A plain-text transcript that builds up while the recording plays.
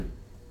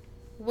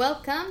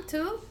Welcome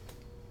to.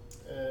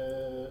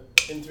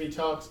 In3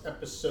 Talks,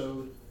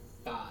 episode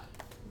 5.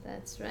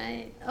 That's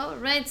right. All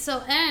right.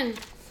 So, Aaron,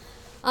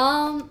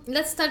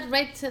 let's start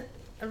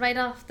right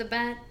off the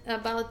bat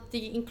about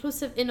the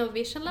Inclusive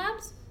Innovation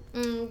Labs.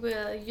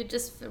 You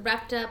just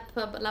wrapped up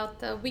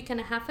about a week and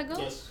a half ago.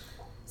 Yes.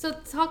 So,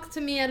 talk to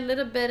me a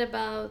little bit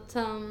about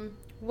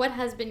what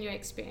has been your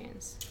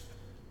experience.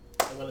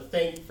 I want to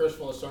thank, first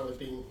of all, I'll start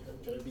with I'm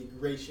going to be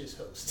gracious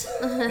host.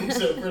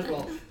 So, first of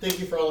all, thank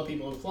you for all the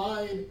people who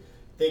applied.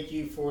 Thank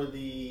you for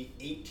the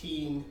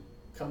 18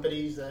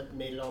 companies that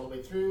made it all the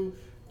way through,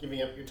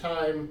 giving up your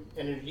time,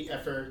 energy,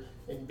 effort,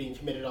 and being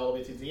committed all the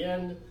way to the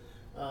end.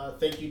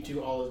 Thank you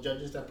to all the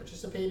judges that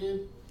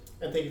participated,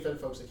 and thank you for the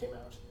folks that came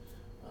out.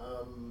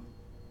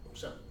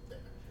 There.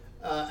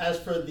 As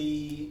for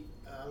the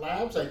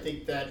labs, I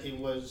think that it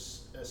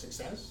was a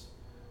success.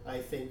 I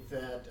think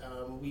that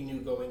we knew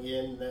going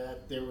in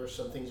that there were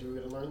some things we were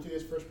going to learn through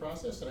this first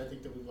process, and I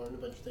think that we've learned a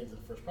bunch of things in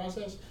the first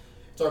process.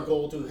 It's our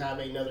goal to have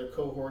another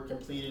cohort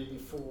completed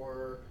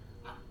before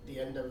the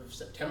end of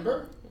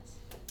September. Yes.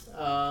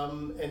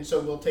 And so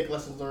we'll take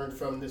lessons learned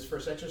from this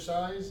first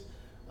exercise,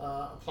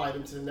 apply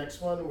them to the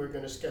next one. We're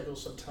going to schedule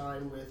some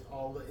time with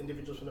all the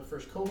individuals from the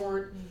first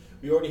cohort. Mm-hmm.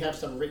 We already have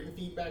some written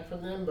feedback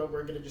from them, but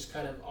we're going to just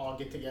kind of all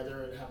get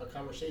together and have a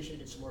conversation,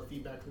 get some more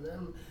feedback from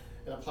them,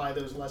 and apply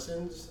those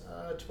lessons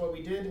to what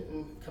we did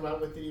and come out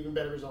with an even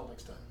better result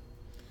next time.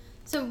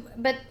 So,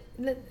 but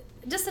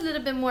just a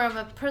little bit more of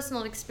a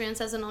personal experience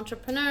as an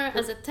entrepreneur,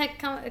 as a tech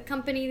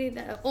company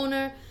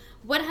owner.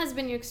 What has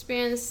been your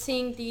experience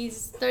seeing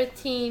these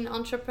 13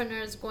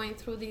 entrepreneurs going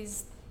through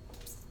these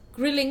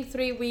grilling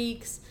 3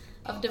 weeks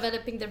of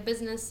developing their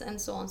business and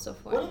so on and so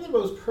forth? One of the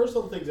most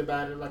personal things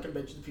about it, I'm not going to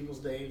mention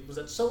people's names, was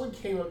that someone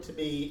came up to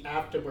me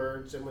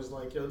afterwards and was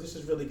like, this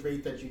is really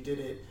great that you did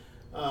it.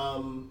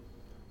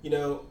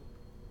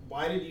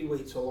 Why did you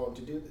wait so long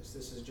to do this?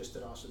 This is just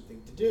an awesome thing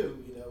to do.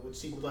 It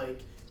seemed like,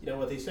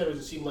 what they said was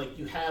it seemed like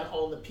you had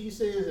all the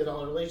pieces and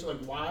all the relations.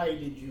 Like, why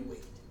did you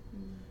wait?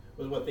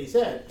 Was what they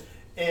said.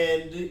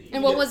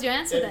 And what was your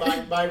answer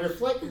then?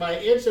 My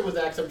answer was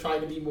actually, I'm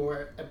trying to be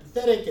more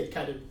empathetic and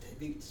kind of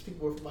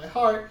speak more from my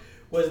heart,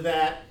 was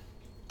that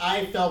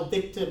I fell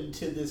victim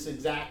to this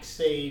exact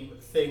same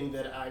thing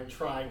that I'm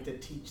trying to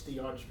teach the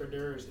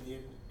entrepreneurs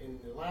in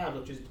the lab,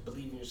 which is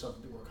believe in yourself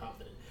and be more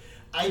confident.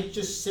 I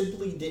just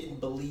simply didn't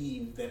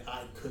believe that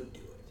I could do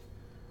it.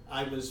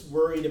 I was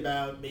worried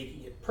about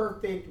making it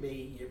perfect,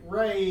 making it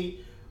right.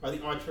 Are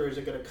the entrepreneurs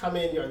going to come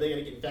in? Are they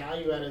going to get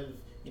value out of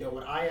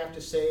what I have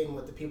to say and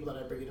what the people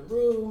that I bring in a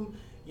room?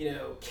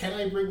 Can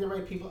I bring the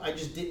right people? I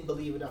just didn't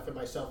believe enough in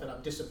myself, and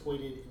I'm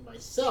disappointed in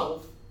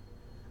myself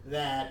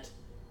that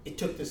it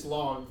took this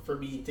long for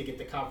me to get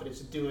the confidence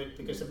to do it,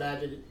 because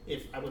imagine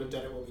if I would have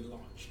done it when we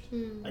launched.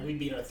 Like, we'd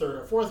be in our third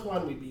or fourth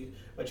one, we'd be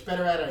much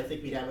better at it. I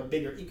think we'd have a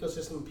bigger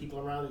ecosystem of people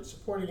around it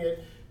supporting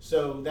it.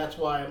 So that's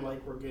why I'm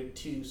like, we're good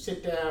to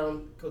sit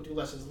down, go through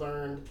lessons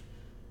learned,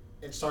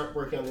 and start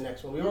working on the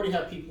next one. We already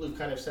have people who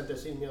kind of sent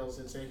us emails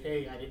and say,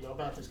 hey, I didn't know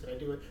about this, can I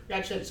do it? We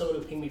actually had someone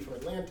who pinged me from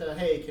Atlanta,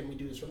 hey, can we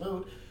do this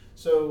remote?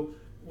 So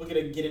we're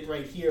gonna get it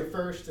right here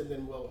first, and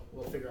then we'll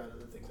figure out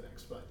other things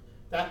next. But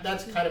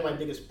that's kind of my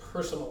biggest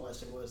personal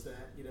lesson, was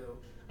that,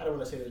 I don't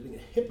want to say I was being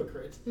a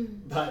hypocrite,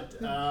 but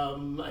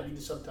I need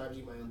to sometimes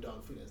eat my own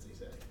dog food, as they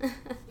say.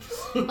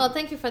 Well,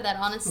 thank you for that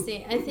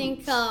honesty. I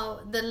think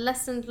the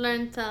lesson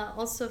learned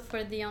also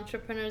for the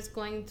entrepreneurs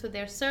going to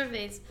their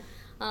surveys,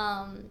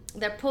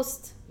 their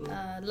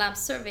post-lab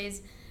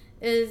surveys,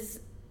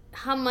 is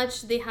how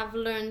much they have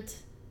learned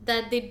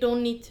that they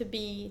don't need to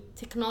be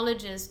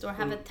technologists or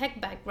have a tech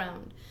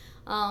background.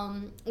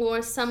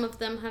 Or some of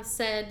them have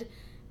said,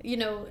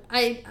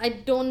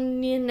 I don't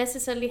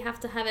necessarily have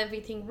to have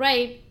everything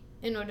right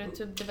in order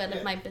to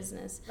develop my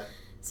business.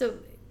 So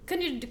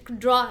can you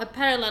draw a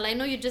parallel? I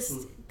know you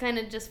just kind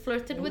of just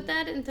flirted with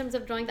that in terms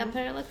of drawing that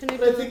parallel. Can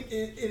you I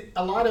think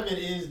a lot of it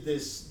is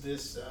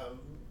this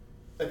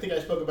I think I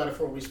spoke about it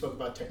before we spoke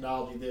about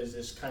technology. There's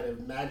this kind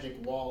of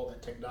magic wall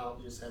that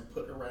technologists have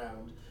put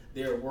around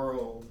their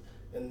world,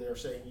 and they're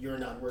saying, you're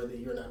not worthy,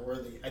 you're not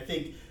worthy. I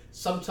think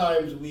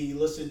sometimes we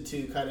listen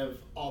to kind of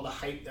all the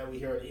hype that we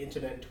hear on the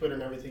internet and Twitter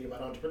and everything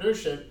about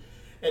entrepreneurship,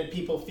 and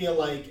people feel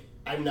like,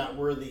 I'm not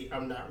worthy,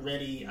 I'm not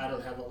ready, I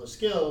don't have all the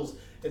skills,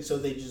 and so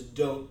they just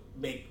don't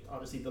make,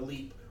 obviously, the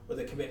leap or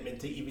the commitment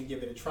to even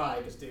give it a try,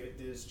 because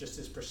there's just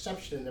this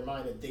perception in their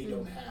mind that they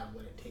don't have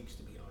what it takes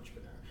to be an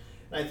entrepreneur.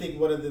 And I think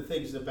one of the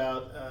things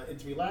about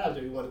In3 Labs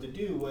that we wanted to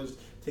do was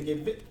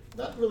to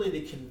not really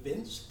to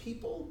convince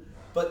people,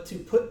 but to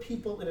put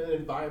people in an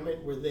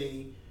environment where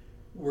they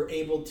were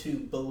able to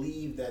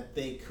believe that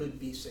they could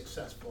be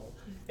successful,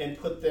 and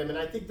put them, and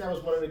I think that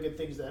was one of the good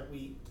things, that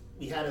we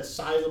had a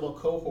sizable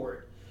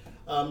cohort.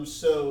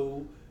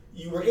 So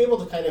you were able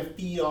to kind of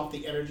feed off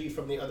the energy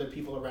from the other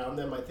people around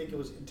them. I think it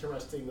was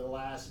interesting the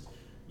last,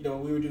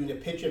 when we were doing the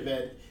pitch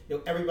event,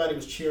 everybody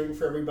was cheering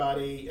for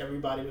everybody.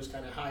 Everybody was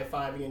kind of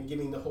high-fiving and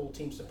giving the whole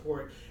team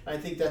support. And I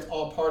think that's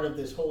all part of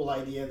this whole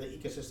idea of the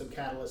ecosystem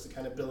catalyst and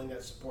kind of building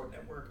that support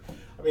network.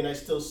 I mean, I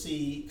still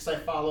see, because I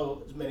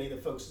follow as many of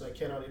the folks as I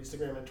can on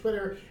Instagram and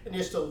Twitter, and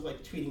they're still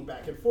like tweeting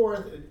back and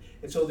forth,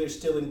 and so they're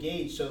still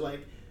engaged. So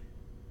like,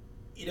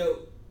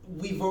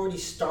 we've already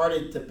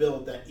started to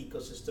build that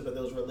ecosystem of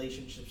those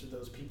relationships with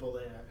those people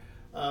there,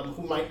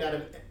 who might not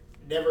have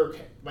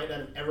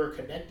ever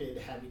connected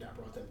had we not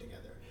brought them together.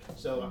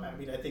 So I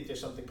mean, I think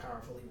there's something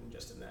powerful even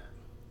just in that.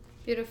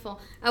 Beautiful.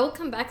 I will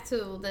come back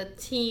to the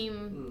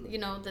team,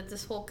 that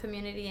this whole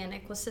community and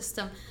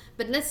ecosystem,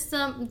 but let's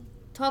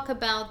talk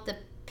about the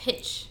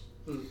pitch.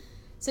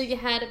 So you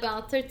had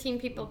about 13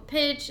 people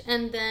pitch,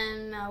 and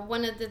then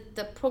one of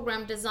the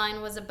program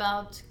design was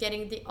about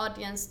getting the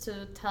audience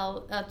to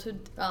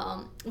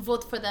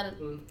vote for that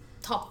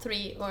top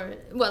three,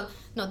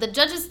 the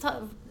judges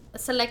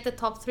select the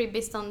top three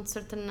based on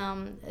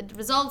certain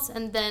results,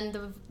 and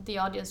then the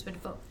audience would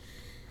vote.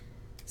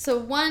 So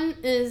one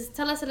is,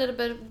 tell us a little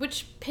bit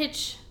which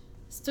pitch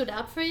stood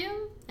out for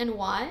you and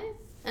why,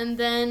 and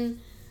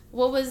then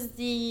what was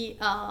the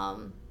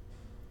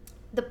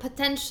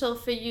potential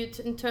for you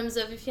in terms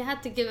of, if you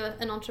had to give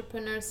an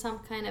entrepreneur some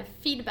kind of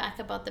feedback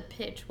about the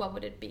pitch, what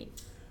would it be?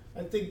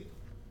 I think,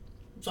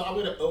 so I'm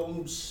going to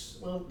own,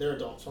 they're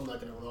adults, so I'm not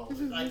going to own all of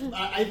it.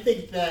 I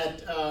think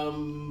that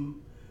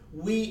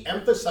we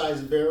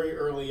emphasized very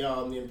early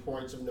on the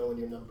importance of knowing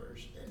your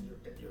numbers and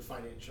your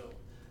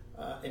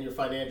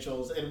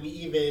financials, and we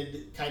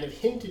even kind of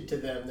hinted to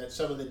them that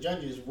some of the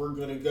judges were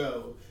going to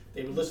go.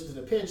 They would listen to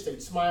the pitch,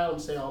 they'd smile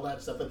and say all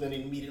that stuff, but then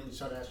they immediately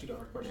start asking you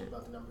hard questions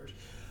about the numbers.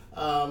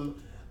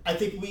 I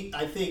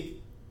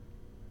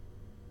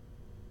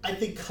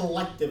think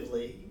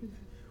collectively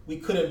we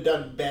could have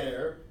done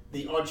better.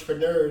 The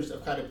entrepreneurs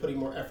of kind of putting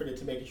more effort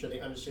into making sure they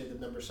understand the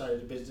number side of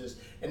the business,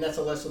 and that's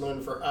a lesson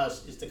learned for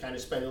us, is to kind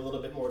of spend a little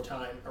bit more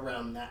time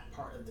around that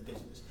part of the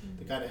business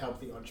to kind of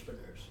help the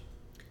entrepreneurs.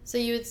 So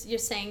you're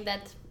saying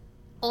that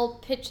all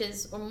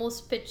pitches, or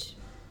most pitch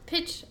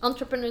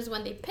entrepreneurs,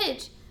 when they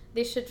pitch,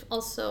 they should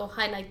also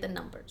highlight the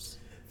numbers.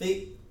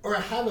 Or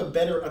have a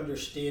better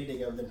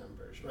understanding of the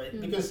numbers, right?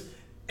 Because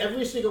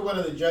every single one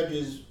of the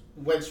judges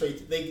went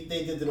straight. They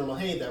did the normal.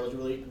 Hey, that was a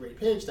really great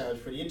pitch. That was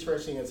pretty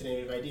interesting. That's an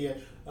innovative idea.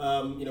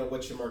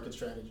 What's your market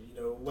strategy?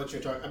 What's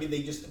your target? I mean,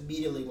 they just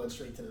immediately went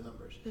straight to the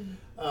numbers.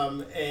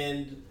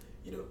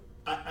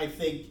 I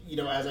think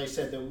as I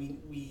said, that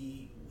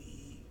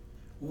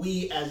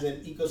we as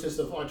an ecosystem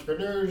of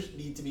entrepreneurs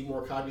need to be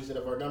more cognizant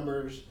of our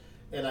numbers,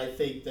 and I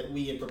think that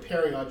we, in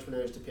preparing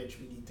entrepreneurs to pitch,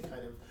 we need to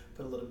kind of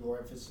put a little bit more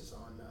emphasis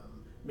on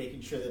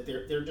making sure that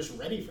they're just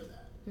ready for that.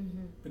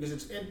 Because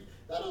it's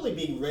not only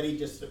being ready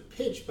just to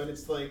pitch, but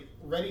it's like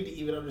ready to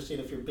even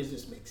understand if your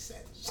business makes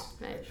sense.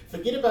 Right.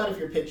 Forget about if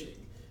you're pitching.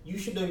 You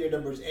should know your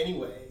numbers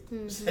anyway,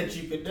 so that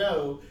you could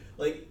know,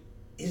 like,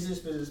 is this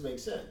business make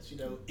sense?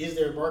 Is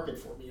there a market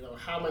for me?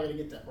 How am I going to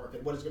get that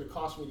market? What is it going to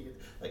cost me to get?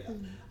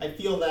 I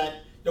feel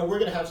that we're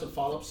going to have some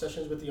follow-up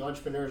sessions with the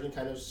entrepreneurs and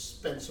kind of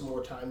spend some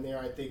more time there.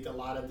 I think a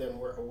lot of them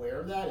were aware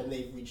of that, and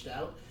they've reached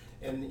out.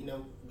 And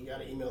we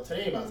got an email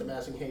today about them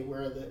asking, hey,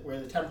 where are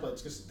the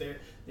templates? Because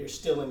they're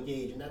still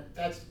engaged, and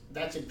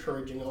that's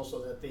encouraging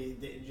also, that they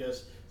didn't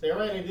just say, all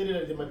right, I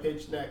did my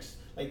pitch, next.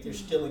 Like, they're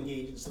still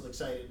engaged and still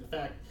excited. In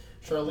fact,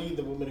 Charlene,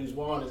 the woman who's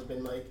won, has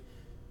been like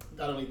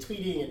not only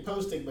tweeting and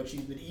posting, but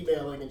she's been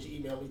emailing, and she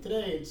emailed me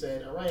today and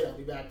said, all right, I'll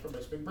be back from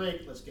my spring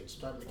break. Let's get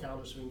some time in the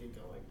calendar so we can get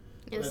going.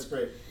 Yes. So that's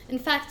great. In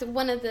fact,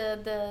 one of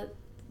the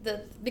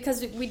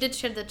because we did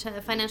share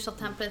the financial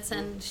templates,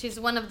 and she's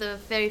one of the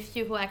very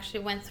few who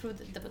actually went through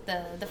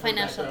the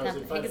financial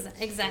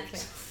template. Exactly.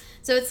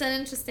 So it's an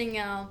interesting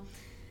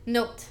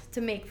note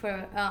to make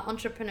for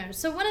entrepreneurs.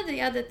 So one of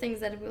the other things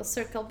that we'll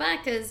circle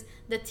back is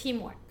the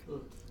teamwork.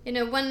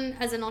 One,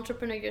 as an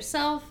entrepreneur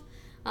yourself,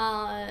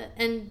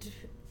 and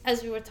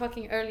as we were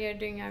talking earlier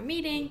during our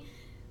meeting,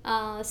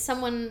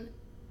 someone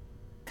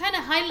kind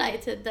of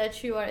highlighted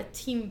that you are a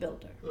team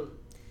builder.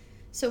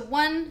 So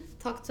one,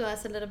 talk to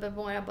us a little bit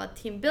more about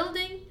team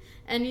building,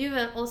 and you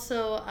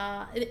also,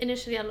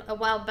 initially a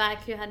while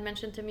back, you had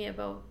mentioned to me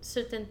about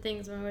certain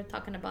things when we were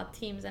talking about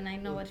teams, and I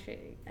know I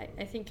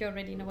think you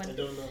already know what. I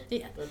don't know.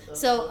 Yeah.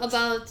 So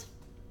about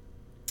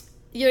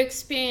your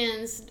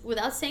experience,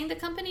 without saying the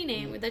company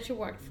name that you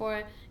worked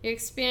for, your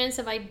experience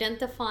of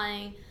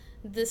identifying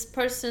this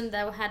person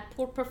that had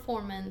poor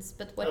performance,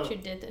 but what you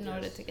did in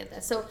order to get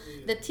that. So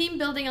the team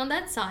building on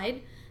that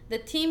side, the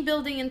team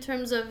building in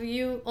terms of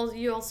you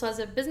also as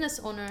a business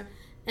owner,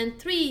 and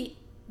 3,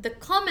 the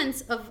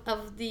comments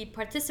of the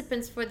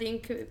participants for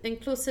the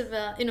Inclusive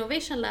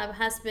Innovation Lab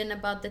has been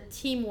about the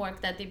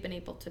teamwork that they've been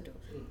able to do.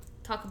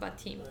 Talk about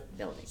team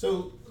building.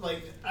 So,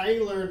 I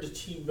learned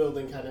team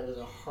building kind of as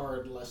a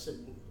hard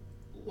lesson.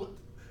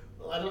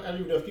 I don't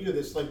even know if you do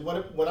this.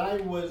 When I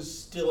was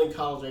still in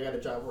college, I got a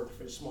job working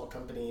for a small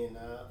company in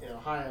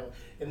Ohio,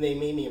 and they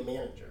made me a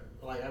manager.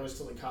 I was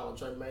still in college,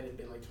 so I might have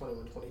been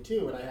 21,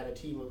 22, and I had a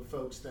team of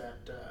folks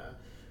that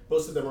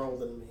most of them are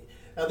older than me.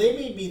 Now, they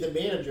made me the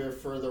manager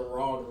for the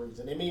wrong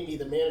reason. They made me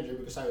the manager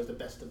because I was the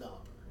best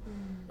developer,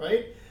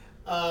 right?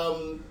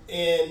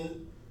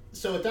 And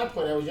so at that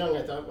point, I was young.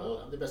 I thought, well,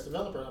 I'm the best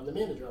developer. I'm the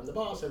manager. I'm the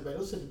boss. Everybody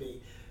listen to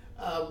me.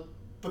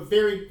 But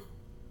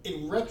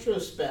in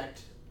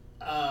retrospect,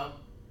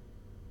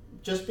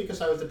 just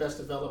because I was the best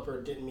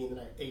developer didn't mean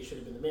that I, A, should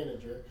have been the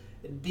manager,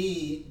 and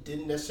B,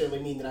 didn't necessarily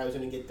mean that I was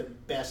going to get the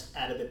best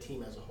out of the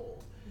team as a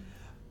whole.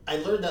 I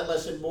learned that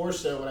lesson more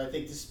so, and I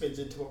think this spins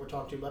into what we're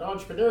talking about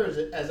entrepreneurs,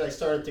 as I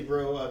started to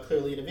grow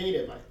Clearly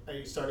Innovative.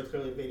 I started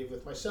Clearly Innovative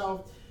with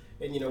myself.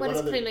 And, what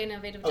is Clearly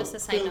Innovative, just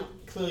as I know?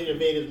 Clearly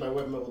Innovative is my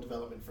web mobile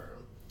development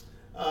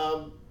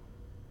firm.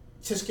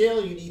 To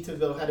scale, you need to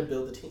know how to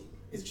build a team.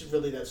 It's just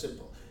really that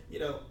simple.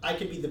 I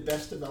could be the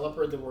best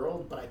developer in the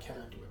world, but I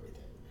cannot do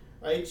everything,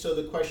 right? So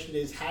the question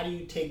is, how do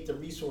you take the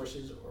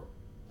resources, or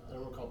I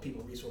don't want to call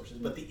people resources,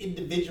 but the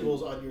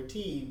individuals on your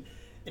team,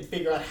 and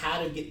figure out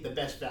how to get the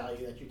best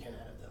value that you can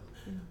out of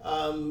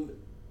them.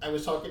 I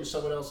was talking to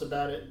someone else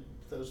about it.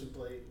 Those who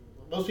play,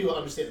 most people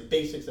understand the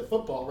basics of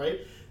football, right?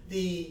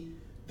 The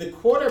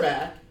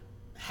quarterback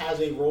has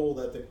a role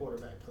that the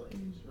quarterback plays,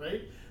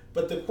 right?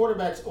 But the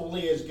quarterback's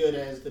only as good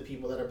as the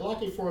people that are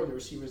blocking for him, the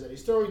receivers that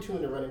he's throwing to,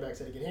 and the running backs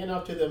that he can hand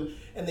off to them.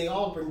 And they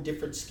all bring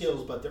different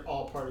skills, but they're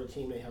all part of the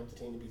team. They help the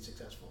team to be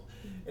successful.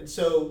 And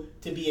so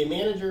to be a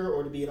manager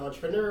or to be an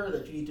entrepreneur,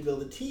 that you need to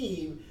build a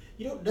team,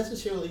 you don't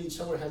necessarily need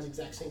someone who has the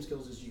exact same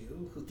skills as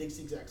you, who thinks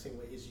the exact same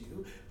way as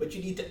you, but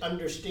you need to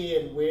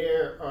understand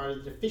where are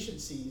the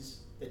deficiencies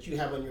that you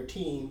have on your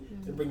team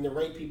and bring the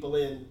right people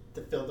in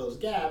to fill those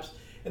gaps.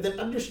 And then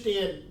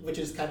understand, which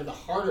is kind of the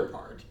harder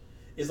part,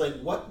 is like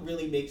what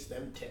really makes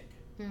them tick,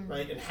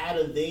 right? And how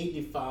do they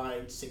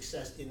define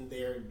success in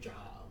their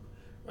job,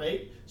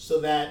 right? So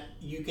that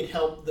you can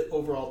help the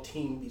overall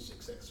team be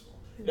successful.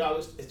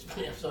 It's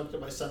funny, I was talking to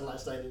my son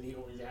last night, and he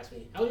always asks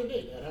me, "How was your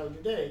day, Dad? How was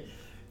your day?"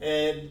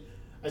 And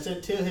I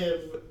said to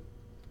him,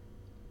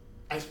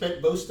 I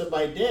spent most of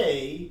my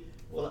day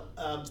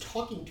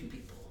talking to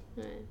people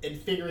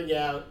and figuring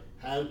out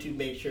how to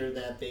make sure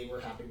that they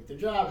were happy with their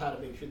job, how to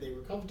make sure they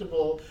were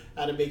comfortable,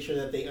 how to make sure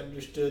that they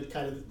understood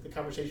kind of the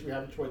conversation we were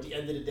having towards the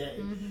end of the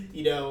day.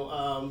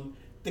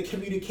 The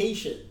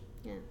communication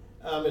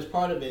is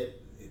part of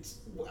it.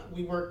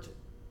 We worked,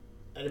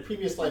 in a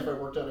previous life I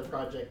worked on a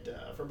project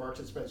for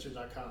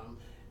MarksandSpencer.com,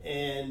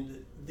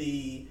 and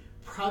the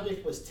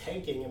project was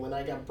tanking, and when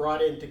I got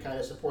brought in to kind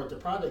of support the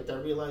project, I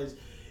realized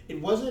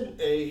it wasn't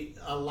a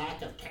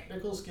lack of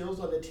technical skills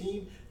on the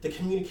team, the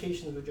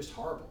communications were just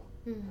horrible.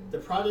 The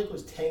project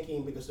was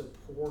tanking because of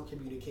poor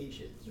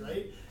communications,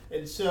 right?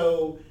 And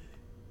so,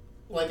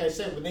 like I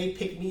said, when they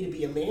picked me to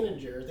be a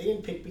manager, they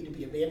didn't pick me to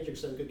be a manager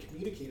because I'm a good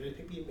communicator. They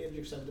picked me to be a manager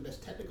because I'm the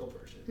best technical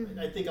person.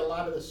 Right? I think a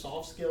lot of the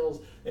soft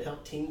skills that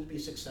help teams be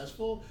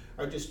successful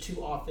are just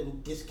too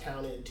often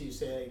discounted to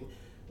saying,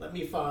 let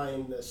me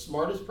find the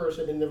smartest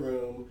person in the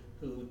room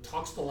who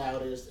talks the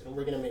loudest, and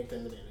we're going to make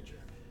them the manager.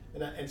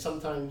 And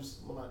sometimes,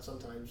 well, not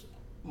sometimes,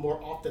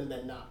 more often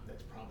than not,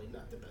 that's probably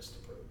not the best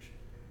approach.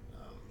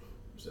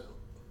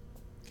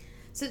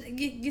 So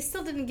you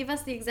still didn't give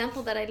us the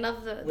example that I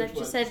love that you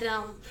one? said.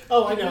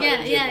 Oh, I know.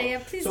 Yeah.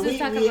 Please do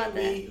talk about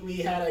that. We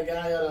had a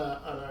guy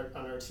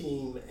on our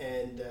team,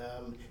 and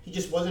he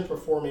just wasn't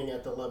performing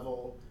at the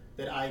level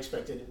that I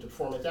expected him to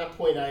perform. At that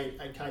point, I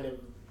kind of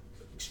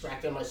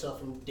extracted myself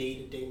from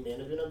day-to-day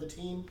management of the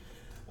team,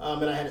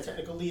 and I had a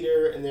technical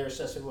leader, and their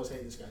assessment was,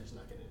 hey, this guy's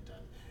not getting it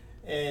done.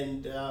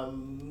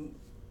 And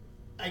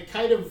I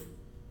kind of,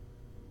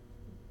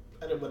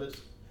 I don't know what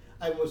it's.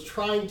 I was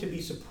trying to be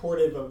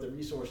supportive of the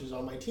resources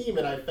on my team,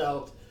 and I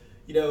felt,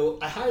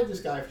 I hired this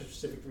guy for a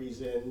specific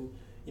reason.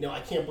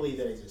 I can't believe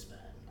that he's this bad.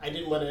 I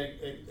didn't want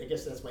to, I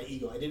guess that's my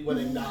ego. I didn't want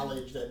to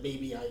acknowledge that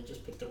maybe I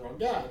just picked the wrong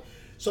guy.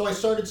 So I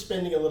started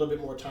spending a little bit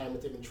more time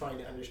with him and trying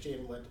to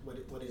understand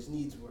what his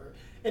needs were.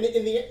 And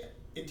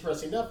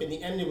interesting enough, in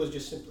the end, it was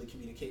just simply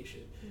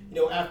communication.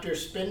 After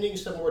spending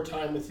some more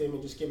time with him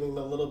and just giving him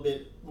a little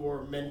bit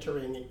more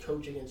mentoring and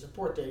coaching and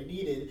support that he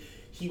needed,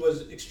 he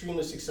was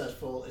extremely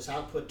successful. His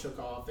output took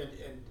off, and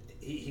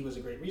he was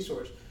a great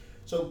resource.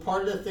 So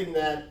part of the thing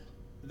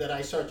that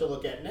I start to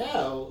look at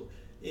now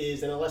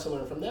is, and a lesson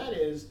learned from that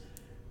is,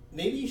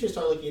 maybe you should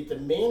start looking at the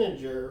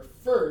manager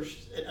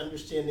first and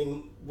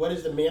understanding what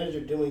is the manager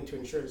doing to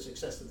ensure the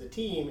success of the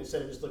team,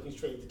 instead of just looking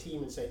straight at the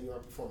team and saying you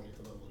aren't performing at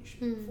the level you should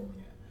be performing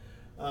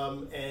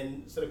at.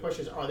 And so the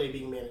question is, are they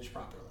being managed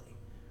properly,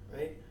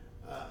 right?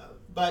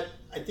 But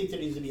I think there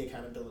needs to be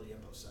accountability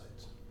on both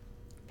sides.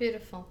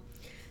 Beautiful.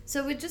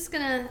 So we're just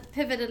going to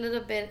pivot a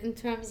little bit in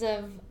terms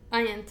of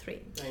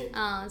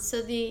IN3.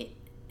 So the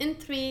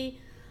IN3...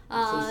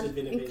 Inclusive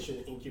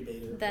Innovation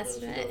Incubator. That's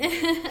right.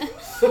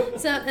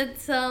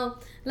 So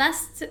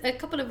it's a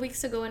couple of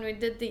weeks ago when we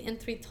did the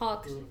IN3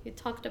 talk, we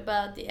talked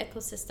about the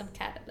ecosystem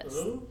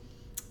catalyst.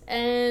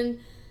 And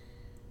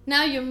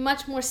now you're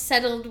much more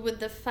settled with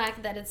the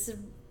fact that it's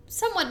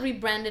somewhat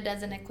rebranded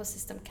as an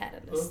ecosystem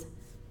catalyst.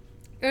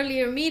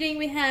 Earlier meeting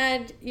we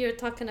had, you're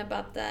talking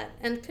about that.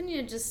 And can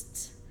you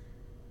just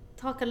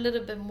talk a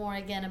little bit more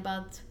again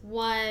about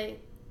why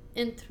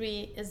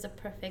In3 is the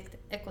perfect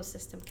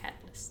ecosystem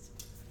catalyst?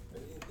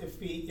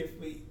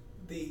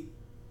 The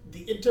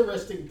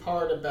interesting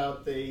part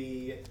about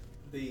the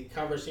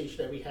conversation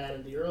that we had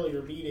in the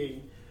earlier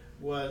meeting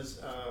was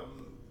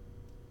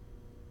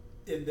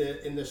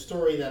in the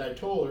story that I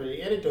told, or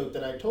the anecdote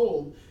that I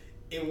told,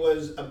 it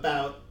was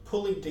about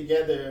pulling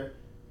together,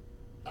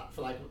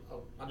 for like,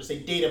 I'll just say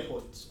data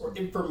points or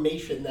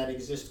information that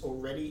exists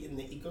already in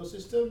the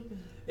ecosystem,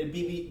 and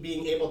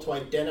being able to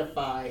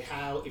identify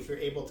how, if you're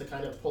able to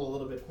kind of pull a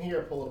little bit from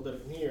here, pull a little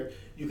bit from here,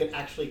 you can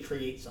actually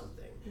create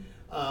something.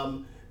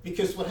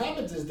 Because what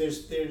happens is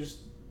there's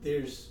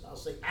I'll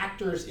say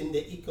actors in the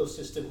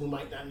ecosystem who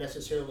might not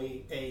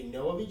necessarily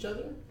know of each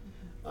other,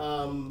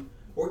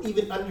 or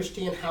even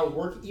understand how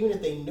even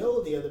if they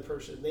know the other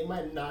person, they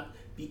might not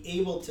be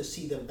able to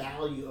see the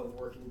value of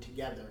working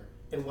together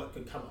and what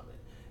could come of it.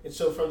 And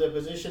so from the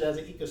position as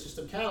an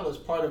ecosystem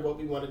catalyst, part of what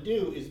we want to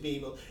do is be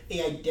able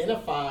to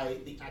identify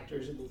the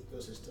actors in the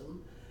ecosystem,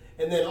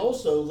 and then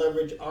also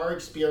leverage our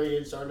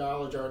experience, our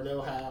knowledge, our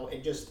know-how,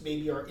 and just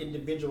maybe our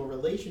individual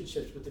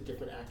relationships with the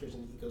different actors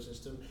in the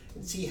ecosystem,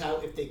 and see how,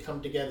 if they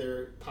come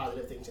together,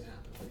 positive things can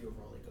happen for the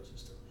overall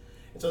ecosystem.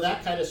 And so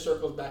that kind of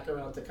circles back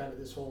around to kind of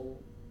this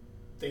whole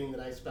thing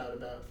that I spout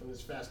about from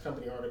this Fast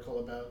Company article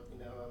about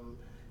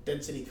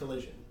density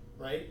collision,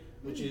 right?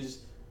 Which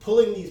is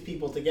pulling these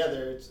people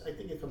together. I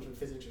think it comes from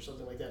physics or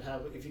something like that. How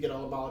if you get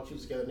all the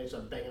molecules together and they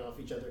start banging off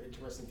each other,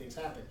 interesting things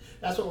happen.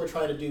 That's what we're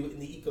trying to do in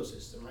the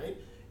ecosystem, right?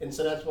 And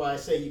so that's why I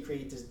say you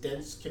create this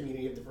dense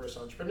community of diverse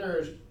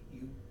entrepreneurs.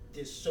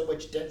 There's so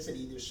much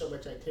density, there's so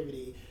much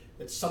activity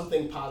that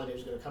something positive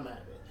is going to come out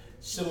of it.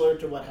 Similar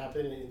to what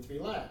happened in In3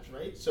 Labs,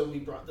 right? So we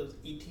brought those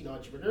 18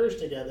 entrepreneurs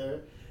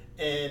together,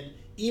 and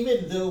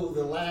even though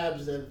the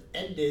labs have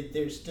ended,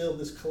 there's still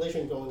this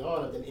collision going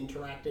on of them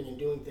interacting and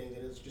doing things,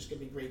 and it's just going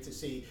to be great to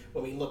see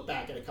when we look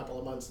back in a couple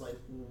of months, like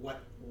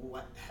what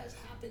has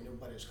happened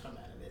and what has come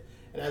out of it.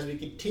 And as we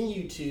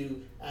continue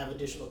to have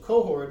additional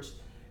cohorts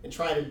and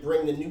try to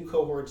bring the new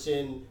cohorts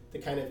in to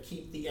kind of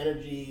keep the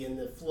energy and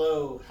the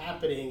flow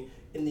happening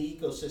in the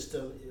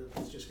ecosystem,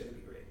 it's just going to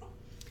be great.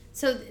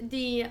 So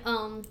the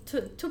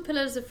two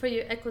pillars for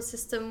your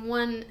ecosystem,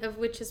 one of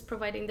which is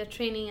providing the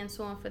training and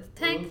so on for the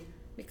tech,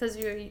 because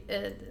your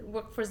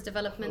workforce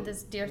development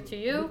is dear to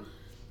you,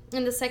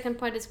 and the second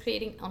part is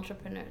creating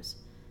entrepreneurs.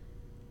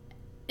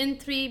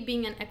 In3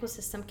 being an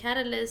ecosystem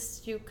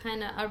catalyst, you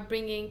kind of are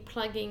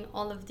plugging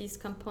all of these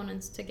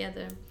components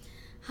together.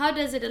 How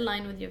does it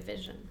align with your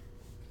vision?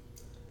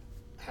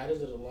 How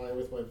does it align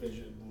with my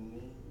vision?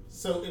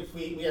 So if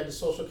we had the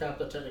social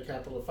capital, technical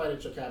capital,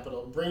 financial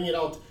capital, bring it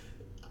all.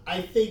 I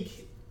think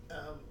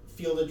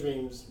Field of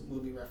Dreams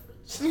movie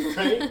reference,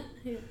 right?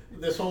 Yeah.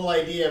 This whole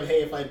idea of,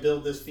 hey, if I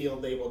build this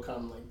field, they will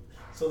come.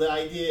 So the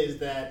idea is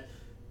that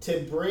to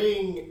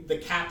bring the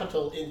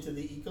capital into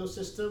the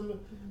ecosystem,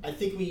 I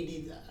think we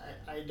need.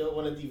 I don't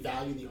want to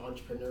devalue the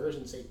entrepreneurs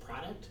and say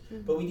product,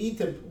 but we need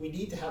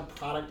to have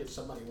product that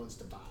somebody wants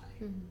to buy,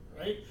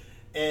 right?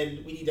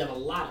 And we need to have a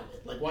lot of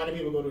it. Like, why do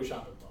people go to a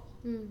shopping mall,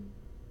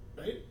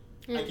 right?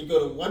 Yeah. I can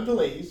go to one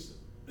place.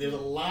 There's a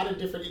lot of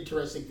different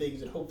interesting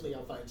things, and hopefully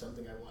I'll find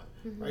something I want,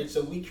 right?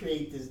 So we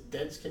create this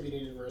dense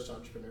community of diverse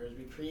entrepreneurs.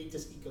 We create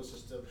this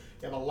ecosystem.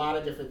 We have a lot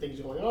of different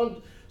things going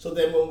on. So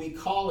then when we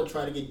call and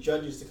try to get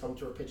judges to come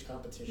to our pitch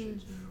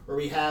competitions, or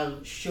we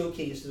have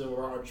showcases of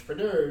our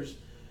entrepreneurs,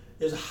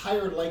 there's a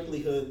higher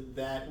likelihood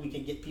that we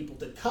can get people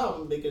to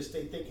come because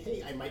they think,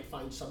 hey, I might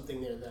find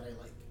something there that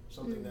I like,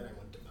 something that I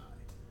want to buy.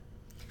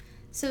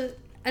 So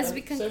as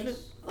we conclude...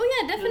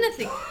 Oh yeah,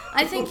 definitely.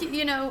 I think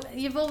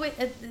you've always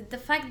the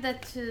fact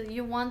that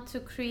you want to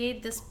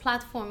create this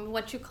platform,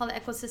 what you call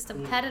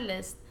ecosystem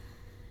catalyst,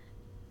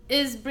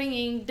 is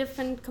bringing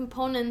different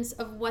components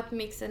of what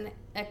makes a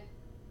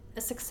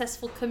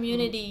successful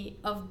community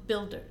of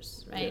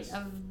builders, right? Yes.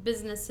 Of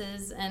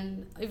businesses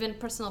and even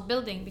personal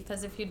building.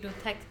 Because if you do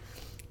tech,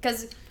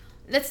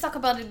 let's talk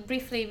about it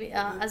briefly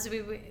as we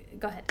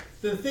go ahead.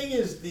 The thing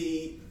is,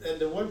 the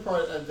one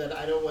part that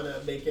I don't want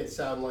to make it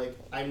sound like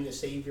I'm the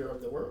savior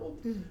of the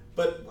world,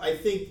 but I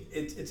think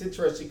it's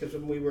interesting because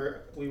when we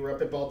were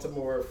up in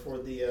Baltimore for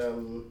the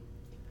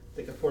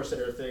Kapor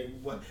Center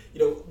thing,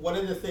 one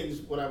of the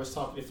things when I was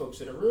talking to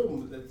folks in a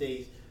room that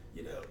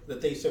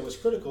they said was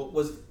critical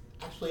was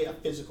actually a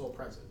physical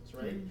presence,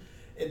 right?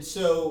 And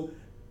so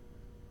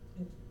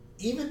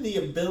even the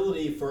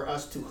ability for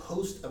us to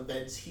host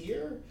events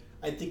here,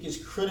 I think, is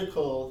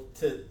critical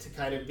to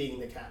kind of being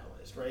the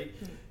catalyst, right?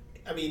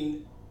 I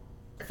mean,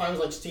 if I was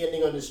like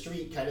standing on the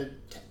street kind of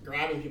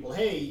grabbing people,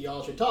 hey,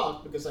 y'all should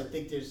talk, because I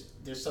think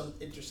there's some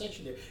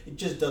intersection there, it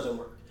just doesn't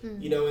work.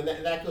 And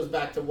that goes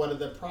back to one of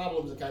the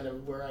problems and kind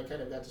of where I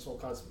kind of got this whole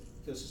concept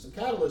of ecosystem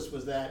catalyst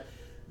was that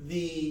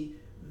the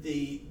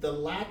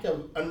lack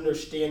of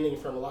understanding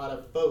from a lot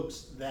of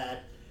folks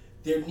that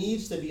there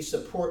needs to be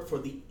support for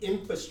the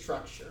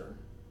infrastructure,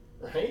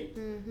 right?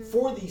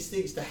 For these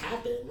things to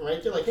happen,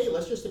 right? They're like, hey,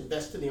 let's just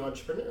invest in the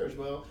entrepreneurs.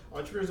 Well,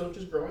 entrepreneurs don't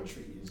just grow on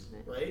trees,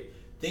 right?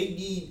 they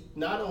need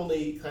not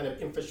only kind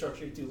of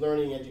infrastructure through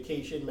learning,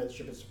 education,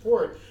 mentorship, and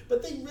support,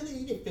 but they really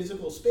need a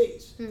physical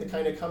space to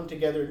kind of come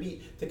together and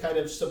meet, to kind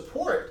of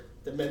support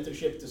the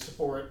mentorship, to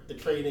support the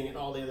training, and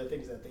all the other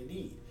things that they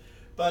need.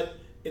 But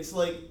it's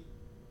like,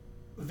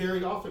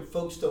 very often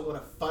folks don't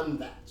want to fund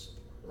that support,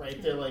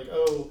 right? They're like,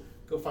 oh,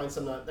 go find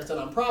some, that's a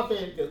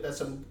nonprofit, that's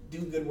some do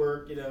good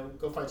work,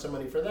 go find some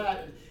money for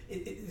that.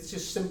 It's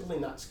just simply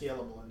not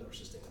scalable and nor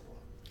sustainable.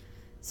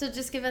 So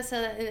just give us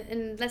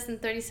in less than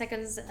 30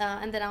 seconds,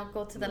 and then I'll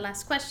go to the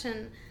last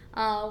question,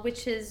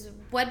 which is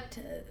what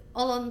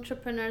all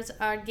entrepreneurs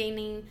are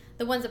gaining,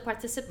 the ones that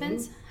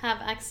participants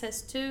have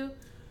access to.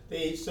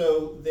 They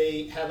still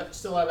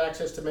have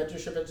access to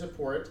mentorship and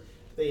support.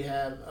 They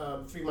have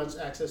 3 months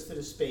access to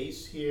the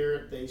space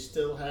here. They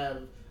still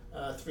have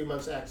 3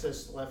 months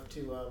access left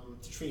to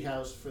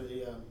Treehouse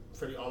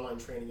for the online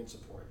training and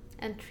support.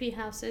 And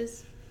Treehouse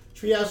is?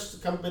 Treehouse is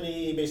a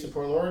company based in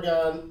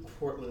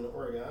Portland,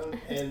 Oregon,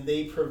 and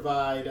they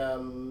provide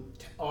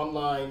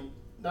online,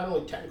 not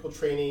only technical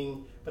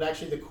training, but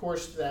actually the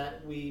course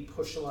that we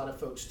pushed a lot of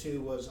folks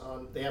to was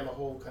they have a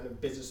whole kind of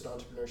business and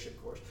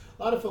entrepreneurship course.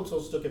 A lot of folks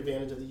also took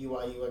advantage of the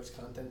UI UX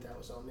content that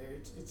was on there.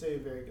 It's a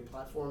very good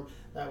platform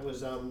that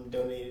was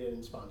donated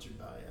and sponsored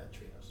by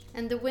Treehouse.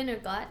 And the winner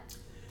got?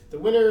 The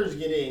winner is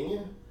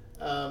getting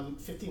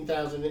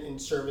 $15,000 in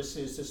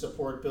services to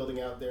support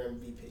building out their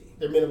MVP,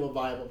 their minimum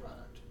viable product.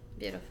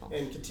 Beautiful.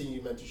 And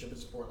continued mentorship and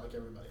support like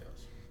everybody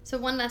else. So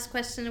one last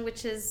question,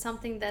 which is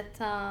something that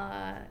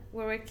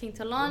we're working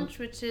to launch,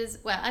 which is,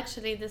 well,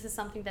 actually this is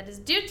something that is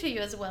dear to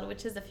you as well,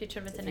 which is the Future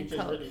Written in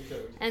Code.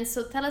 And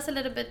so tell us a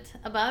little bit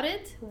about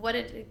it, what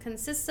it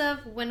consists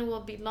of, when it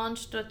will be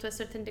launched, or to a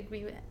certain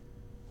degree,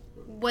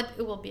 what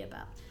it will be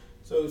about.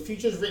 So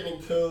Futures Written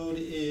in Code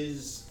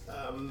is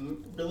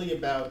really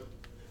about,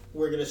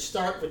 we're going to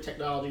start with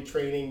technology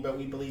training, but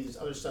we believe there's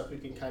other stuff we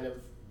can kind of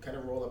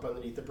roll up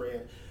underneath the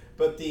brand.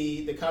 But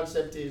the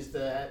concept is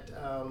that,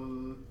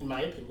 in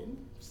my opinion,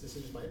 this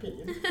is my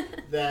opinion,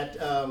 that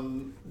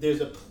there's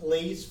a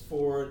place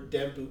for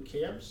dev boot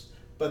camps,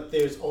 but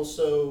there's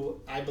also,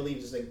 I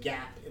believe, there's a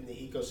gap in the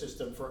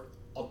ecosystem for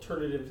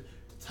alternative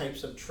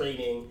types of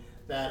training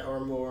that are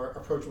more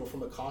approachable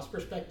from a cost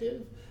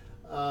perspective,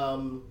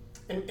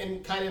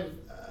 and kind of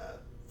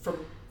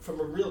from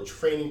a real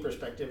training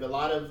perspective. A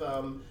lot of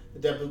the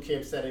dev boot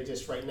camps that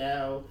exist right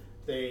now,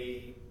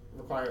 they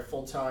require a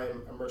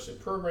full-time immersive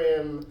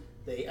program.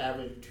 They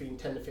average between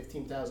 $10,000 to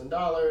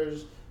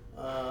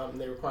 $15,000.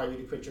 They require you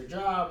to quit your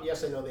job.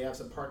 Yes, I know they have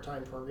some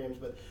part-time programs,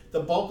 but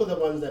the bulk of the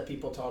ones that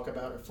people talk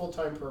about are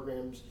full-time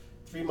programs,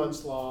 3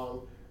 months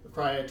long,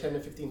 require a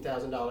 $10,000 to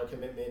 $15,000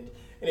 commitment.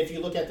 And if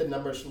you look at the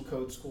numbers from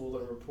Code School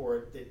and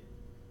Report,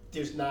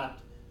 there's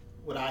not,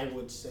 what I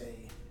would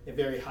say, a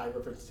very high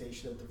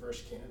representation of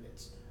diverse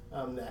candidates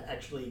that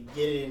actually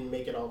get in,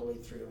 make it all the way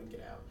through, and get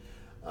out.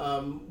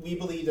 We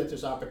believe that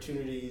there's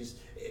opportunities,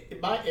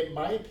 in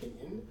my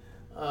opinion,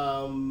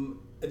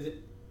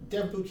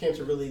 dev boot camps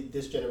are really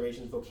this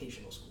generation's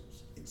vocational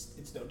schools.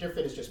 It's no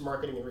different. It's just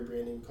marketing and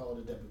rebranding. We call it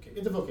a dev boot camp.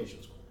 It's a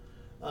vocational school.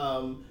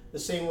 The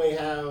same way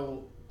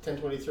how 10,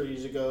 20, 30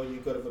 years ago you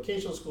go to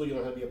vocational school, you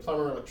learn how to be a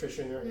plumber,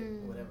 electrician, or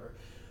whatever.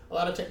 A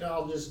lot of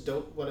technologists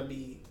don't want to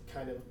be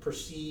kind of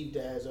perceived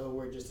as, oh,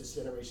 we're just this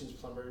generation's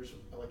plumbers,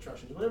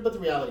 electricians, whatever. But the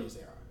reality is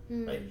they are,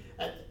 right?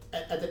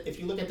 If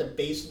you look at the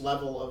base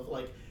level of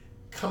like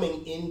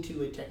coming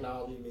into a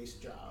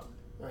technology-based job,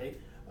 right?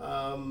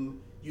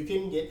 You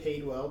can get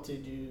paid well to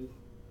do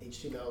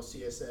HTML,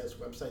 CSS,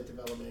 website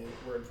development,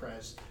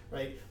 WordPress,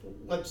 right?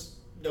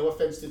 No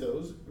offense to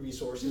those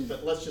resources,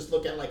 but let's just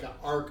look at like an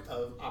arc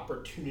of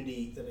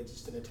opportunity that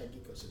exists in a tech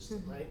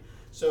ecosystem, right?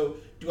 So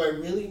do I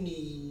really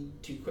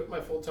need to quit my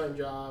full-time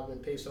job and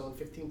pay someone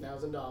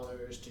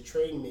 $15,000 to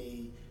train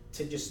me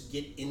to just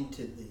get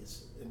into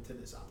these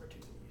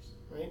opportunities,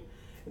 right?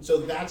 And so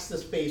that's the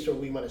space where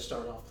we want to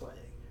start off playing.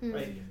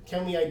 Right?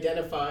 Can we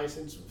identify,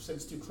 since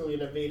Clearly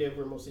Innovative,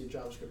 we're mostly a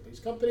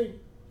JavaScript-based company,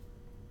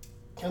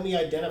 can we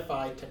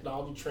identify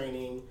technology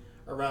training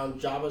around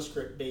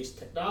JavaScript-based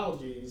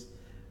technologies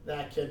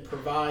that can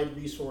provide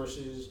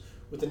resources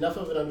with enough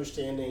of an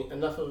understanding,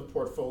 enough of a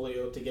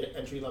portfolio to get an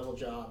entry-level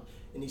job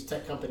in these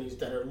tech companies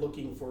that are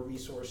looking for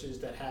resources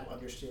that have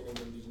understanding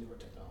of these newer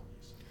technologies?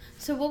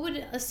 So what would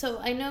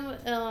I know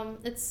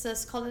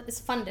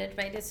it's funded,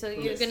 right? So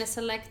you're going to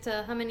select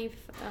how many I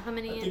think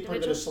individuals? we're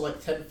going to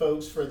select 10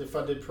 folks for the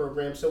funded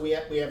program. So we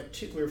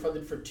were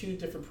funded for 2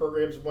 different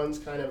programs. One's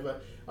kind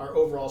of our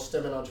overall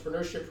STEM and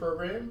entrepreneurship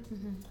program,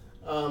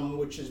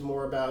 which is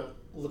more about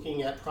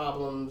looking at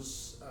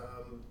problems,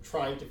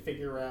 trying to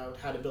figure out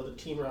how to build a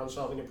team around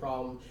solving a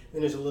problem. And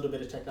then there's a little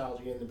bit of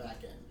technology in the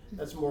back end.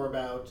 That's more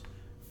about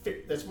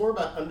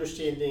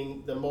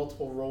understanding the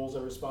multiple roles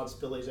and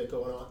responsibilities that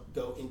go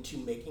into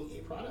making a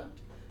product,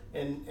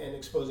 and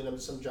exposing them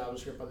to some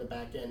JavaScript on the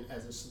back end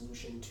as a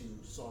solution to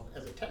solve,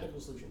 as a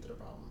technical solution to the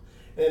problem.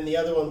 And then the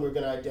other one, we're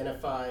going to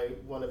identify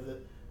one of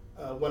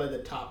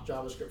the top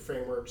JavaScript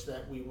frameworks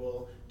that we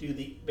will do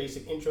the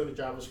basic intro to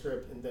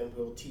JavaScript, and then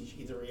we'll teach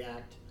either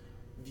React,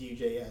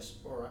 Vue.js,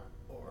 or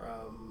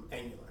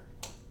Angular.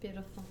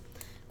 Beautiful.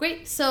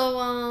 Great.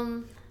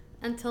 So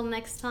until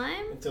next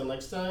time. Until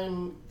next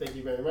time, thank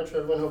you very much,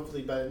 everyone.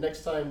 Hopefully by the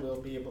next time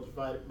we'll be able to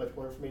provide much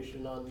more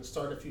information on the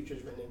startup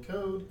futures written in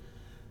code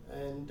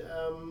and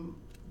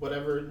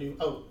whatever new,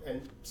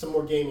 and some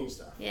more gaming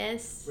stuff.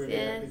 Yes,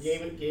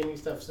 The gaming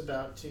stuff's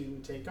about to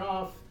take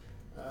off.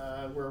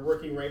 We're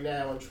working right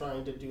now on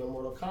trying to do a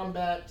Mortal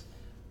Kombat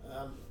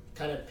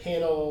kind of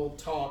panel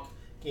talk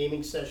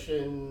gaming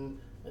session.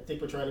 I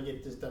think we're trying to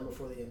get this done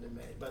before the end of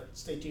May, but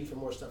stay tuned for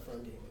more stuff on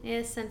gaming.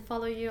 Yes, and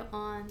follow you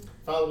on...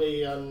 Follow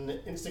me on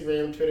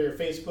Instagram, Twitter,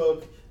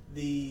 Facebook.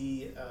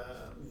 The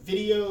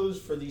videos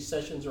for these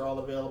sessions are all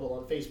available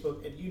on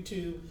Facebook and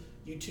YouTube.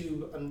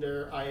 YouTube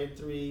under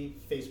IN3,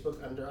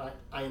 Facebook under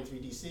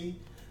IN3DC.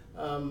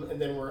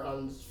 And then we're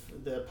on,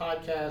 the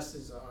podcast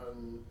is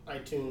on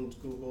iTunes,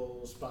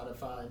 Google,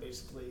 Spotify,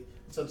 basically.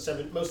 It's on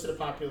most of the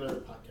popular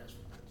podcast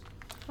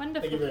formats.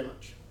 Wonderful. Thank you very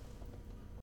much.